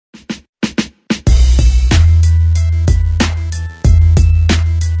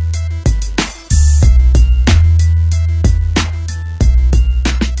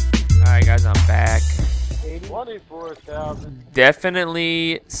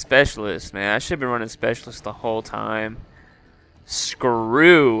Definitely specialist, man. I should have been running specialist the whole time.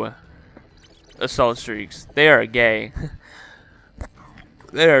 Screw assault streaks. They are gay.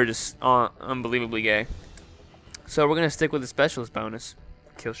 They are just unbelievably gay. So we're gonna stick with the specialist bonus.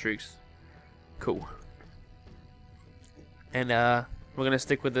 Kill streaks. Cool. And we're gonna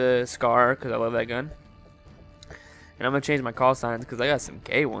stick with the Scar because I love that gun. And I'm gonna change my call signs because I got some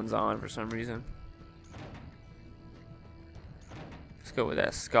gay ones on for some reason. Let's go with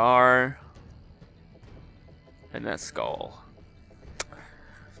that Scar and that Skull.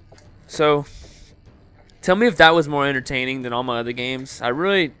 So tell me if that was more entertaining than all my other games.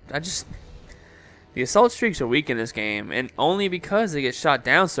 The assault streaks are weak in this game, and only because they get shot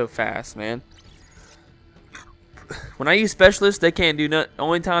down so fast, man. When I use specialists, they can't do nothing. The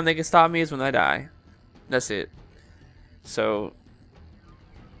only time they can stop me is when I die. That's it. So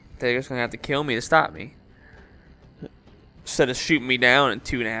they're just gonna have to kill me to stop me, instead of shooting me down in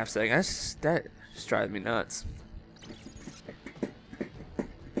 2.5 seconds. That just drives me nuts.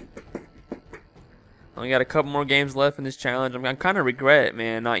 Only got a couple more games left in this challenge. I'm kind of regret it,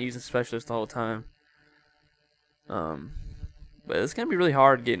 man, not using specialists the whole time. But it's gonna be really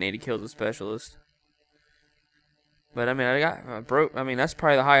hard getting 80 kills with specialist. But I mean, I mean, that's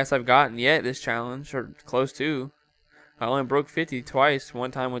probably the highest I've gotten yet this challenge, or close to. I only broke 50 twice,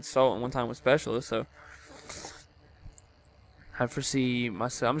 one time with assault and one time with specialist. So I foresee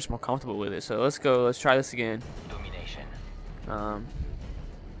myself. I'm just more comfortable with it. So let's go. Let's try this again. Domination. All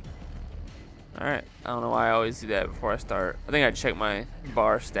right. I don't know why I always do that before I start. I think I check my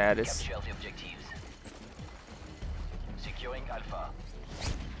bar status. Capture the objectives. Securing Alpha.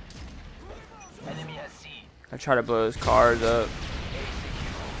 Enemy has C. I try to blow those cars up.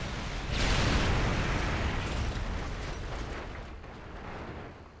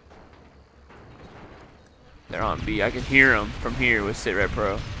 They're on B. I can hear them from here with Sit Red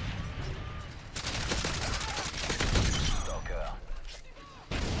Pro. Stalker.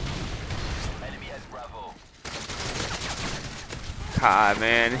 Enemy has Bravo. God,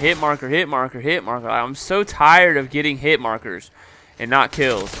 man. Hit marker, hit marker, hit marker. I'm so tired of getting hit markers and not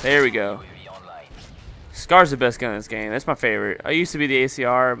kills. There we go. Scar's the best gun in this game. That's my favorite. I used to be the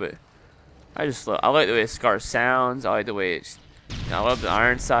ACR, but I like the way Scar sounds. I like the way I love the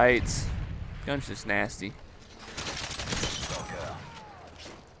iron sights. Gun's just nasty.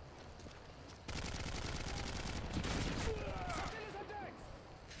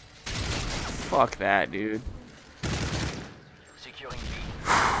 Fuck that, dude. Securing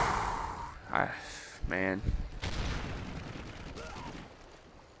B. Man.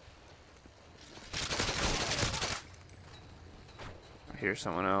 Here's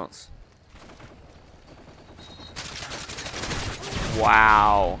someone else.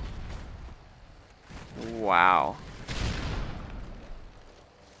 Wow. Wow.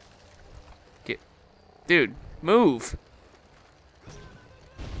 Dude, move.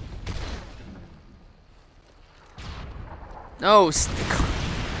 No.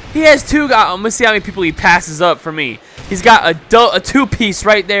 He has two guys. I'm gonna see how many people he passes up for me. He's got a two-piece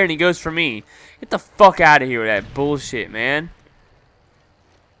right there, and he goes for me. Get the fuck out of here with that bullshit, man.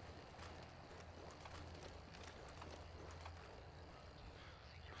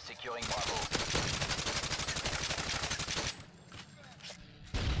 Securing Bravo.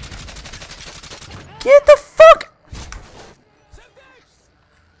 Get the fuck.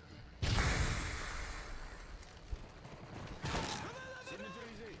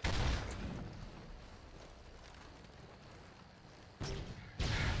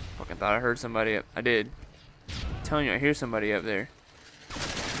 Fucking thought I heard somebody up. I did. I'm telling you, I hear somebody up there.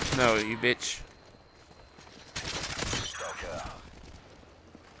 No, you bitch. Stalker.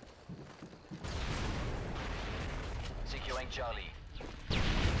 Securing Charlie.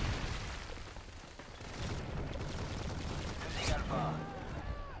 Losing Alpha.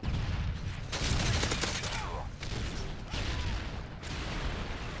 Secure.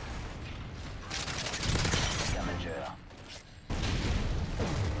 Scavenger.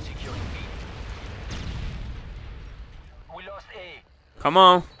 Securing B. We lost A. Come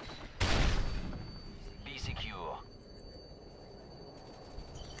on. Be secure.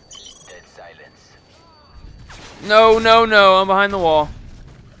 Dead silence. No, no, no. I'm behind the wall.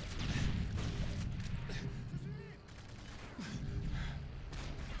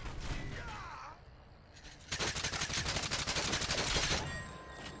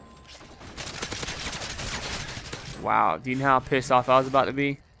 Wow. Do you know how pissed off I was about to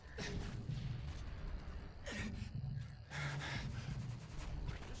be?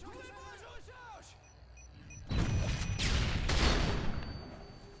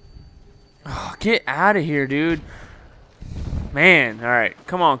 Oh, get out of here, dude. Man, all right.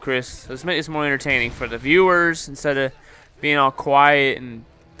 Come on, Chris. Let's make this more entertaining for the viewers instead of being all quiet and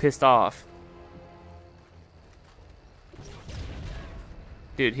pissed off.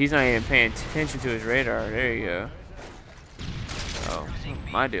 Dude, he's not even paying attention to his radar. There you go. Oh, what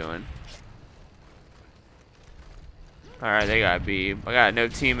am I doing? Alright, they got B. I got no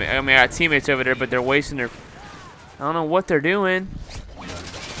teammate. I mean, I got teammates over there, but they're wasting their... I don't know what they're doing.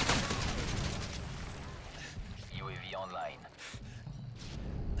 UAV online.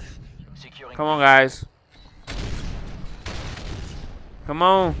 Securing Come on, guys. Come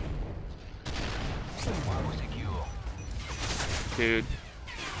on. Bravo secure. Dude.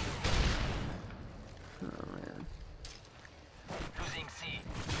 Oh, man. Losing C.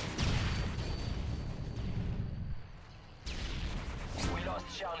 We lost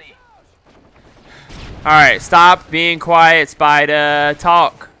Charlie. Alright, stop being quiet, Spider.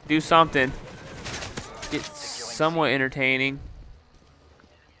 Talk. Do something. Get somewhat entertaining.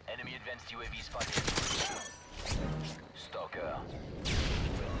 Enemy advanced UAV spotted. Stalker.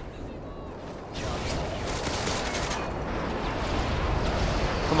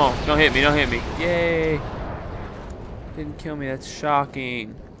 Come on, don't hit me, don't hit me. Yay. Didn't kill me, that's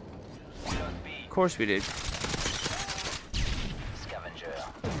shocking. We lost B. Of course we did. Scavenger.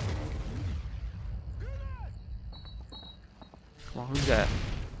 Come on, who's that?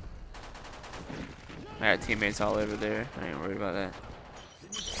 I got teammates all over there. I ain't worried about that.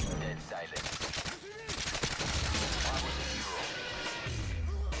 Dead silence. Bravo secure.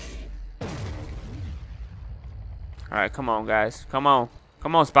 Alright, come on, guys. Come on.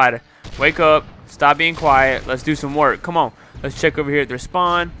 Come on, Spider. Wake up. Stop being quiet. Let's do some work. Come on. Let's check over here at their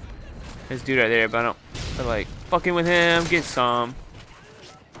spawn. This dude right there, but I don't feel like fucking with him. Get some.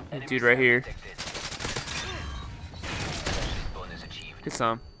 This dude right here. Bonus achieved. Get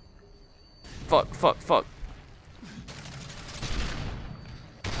some. Fuck, fuck, fuck.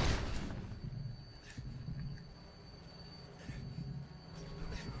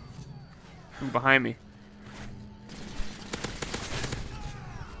 Behind me.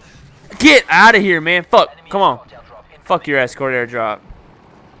 Get out of here, man. Fuck. Come on. Fuck your escort airdrop.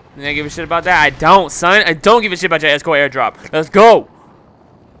 You don't give a shit about that? I don't, son. I don't give a shit about your escort airdrop. Let's go.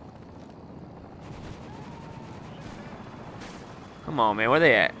 Come on, man. Where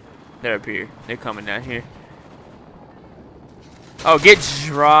they at? They're up here. They're coming down here. Oh, get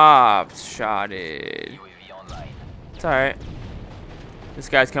dropped. Shotted. UAV online. It's alright. This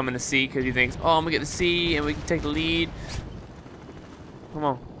guy's coming to C because he thinks, oh, I'm going to get the C and we can take the lead. Come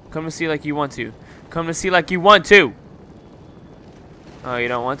on. Come to C like you want to. Come to C like you want to. Oh, you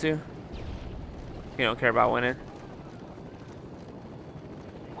don't want to? You don't care about winning?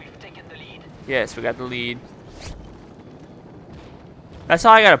 We've taken the lead. Yes, we got the lead. That's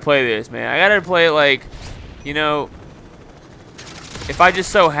how I gotta play this, man. I gotta play it like, you know, if I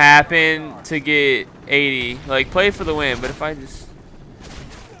just so happen to get 80, like, play for the win. But if I just...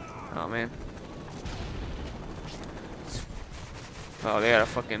 Oh, man. Oh, they got a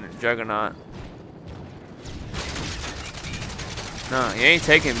fucking juggernaut. No, you ain't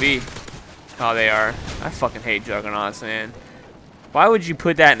taking B. Oh, they are. I fucking hate juggernauts, man. Why would you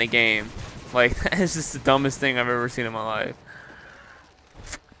put that in a game? Like, that is just the dumbest thing I've ever seen in my life.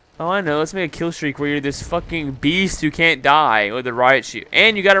 Oh, I know. Let's make a kill streak where you're this fucking beast who can't die with a riot shield.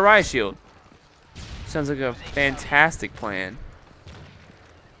 And you got a riot shield. Sounds like a fantastic plan.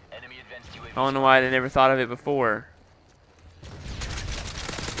 Enemy advanced UAV. I don't know why I never thought of it before.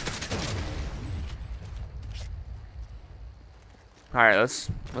 Alright, let's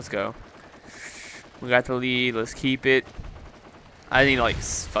go. We got the lead. Let's keep it. I need like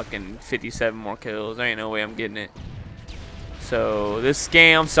fucking 57 more kills. There ain't no way I'm getting it. So this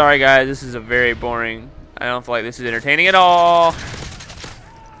game, I'm sorry guys, this is a very boring. I don't feel like this is entertaining at all.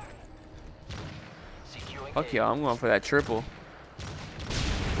 Securing Fuck A. y'all, I'm going for that triple.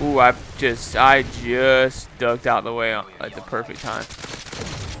 Ooh, I just ducked out the way at the perfect time.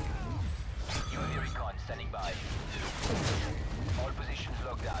 UAV recon standing by. All positions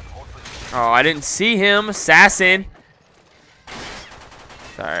locked down. All positions. Oh, I didn't see him, assassin.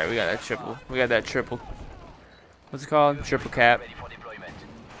 Alright, we got that triple. We got that triple. What's it called? Triple cap. Ready for deployment.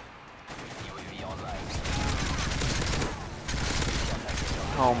 UAV online.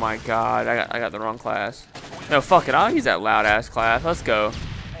 Oh my god, I got the wrong class. No, fuck it. I'll use that loud ass class. Let's go.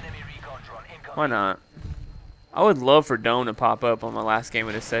 Enemy recon drone incoming. Why not? I would love for Dome to pop up on my last game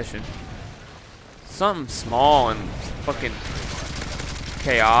of this session. Something small and fucking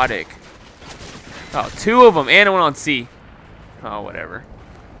chaotic. Oh, two of them, and I went on C. Oh, whatever.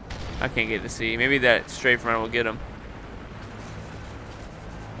 I can't get to C. Maybe that strafe runner will get him.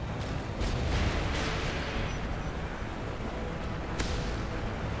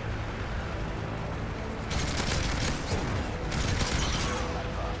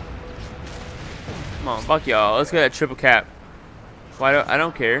 Come on, fuck y'all. Let's get that triple cap. Why don't I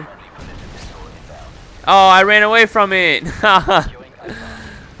don't care. Oh, I ran away from it.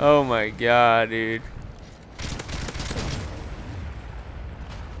 Oh my god, dude.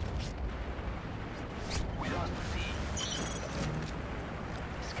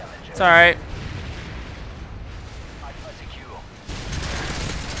 It's alright.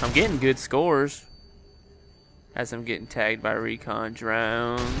 I'm getting good scores as I'm getting tagged by recon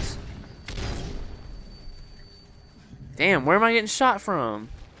drones. Damn, where am I getting shot from?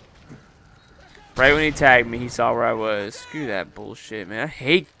 Right when he tagged me, he saw where I was. Screw that bullshit, man. I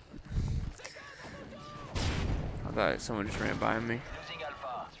hate... I thought someone just ran by me.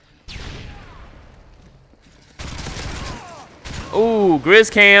 Ooh, Grizz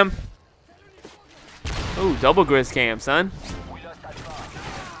Cam. Ooh, double Grizz Cam, son.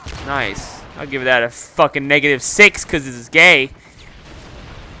 Nice. I'll give that a fucking -6 because this is gay.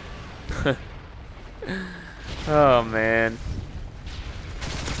 Oh, man.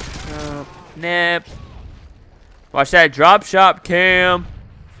 Nip. Watch that drop shot cam.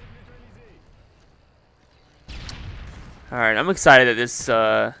 Alright, I'm excited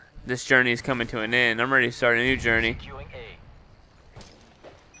that this journey is coming to an end. I'm ready to start a new journey.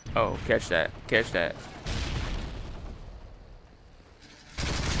 Oh, catch that. Catch that.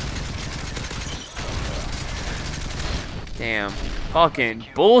 Damn. Fucking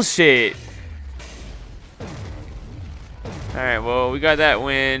bullshit. Alright, well, we got that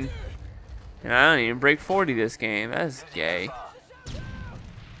win. And I don't even break 40 this game. That's gay.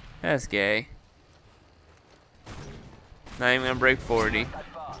 That's gay. Not even gonna break 40.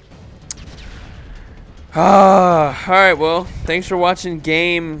 Alright, well, thanks for watching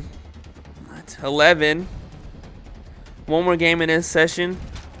game 11. One more game in this session.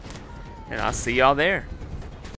 And I'll see y'all there.